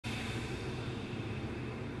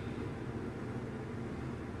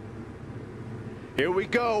Here we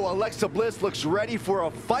go. Alexa Bliss looks ready for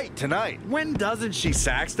a fight tonight. When doesn't she,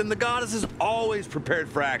 Saxton? The goddess is always prepared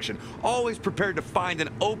for action, always prepared to find an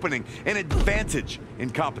opening, an advantage in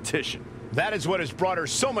competition. That is what has brought her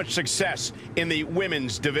so much success in the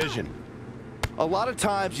women's division. A lot of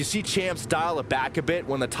times you see champs dial it back a bit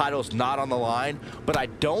when the title's not on the line, but I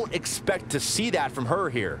don't expect to see that from her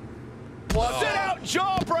here. Sit out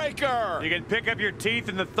jawbreaker! You can pick up your teeth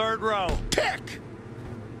in the third row. Pick!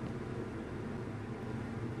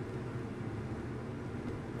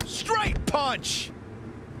 Straight punch!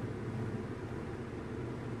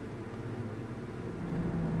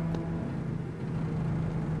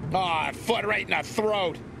 Foot right in the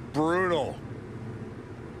throat. Brutal.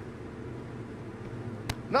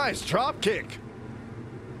 Nice drop kick.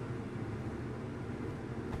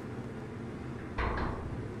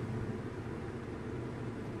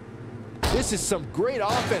 This is some great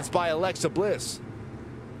offense by Alexa Bliss.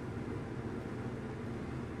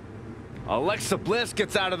 Alexa Bliss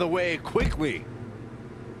gets out of the way quickly.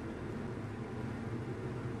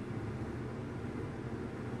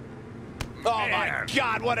 Oh my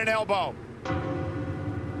God, what an elbow.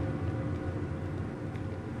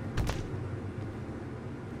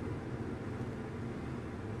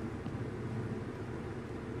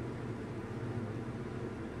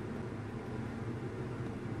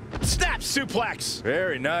 Snap suplex.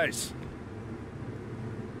 Very nice.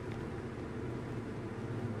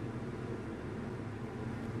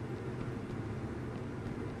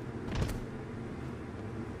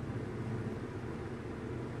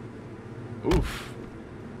 Oof.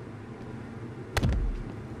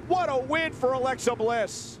 What a win for Alexa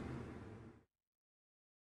Bliss.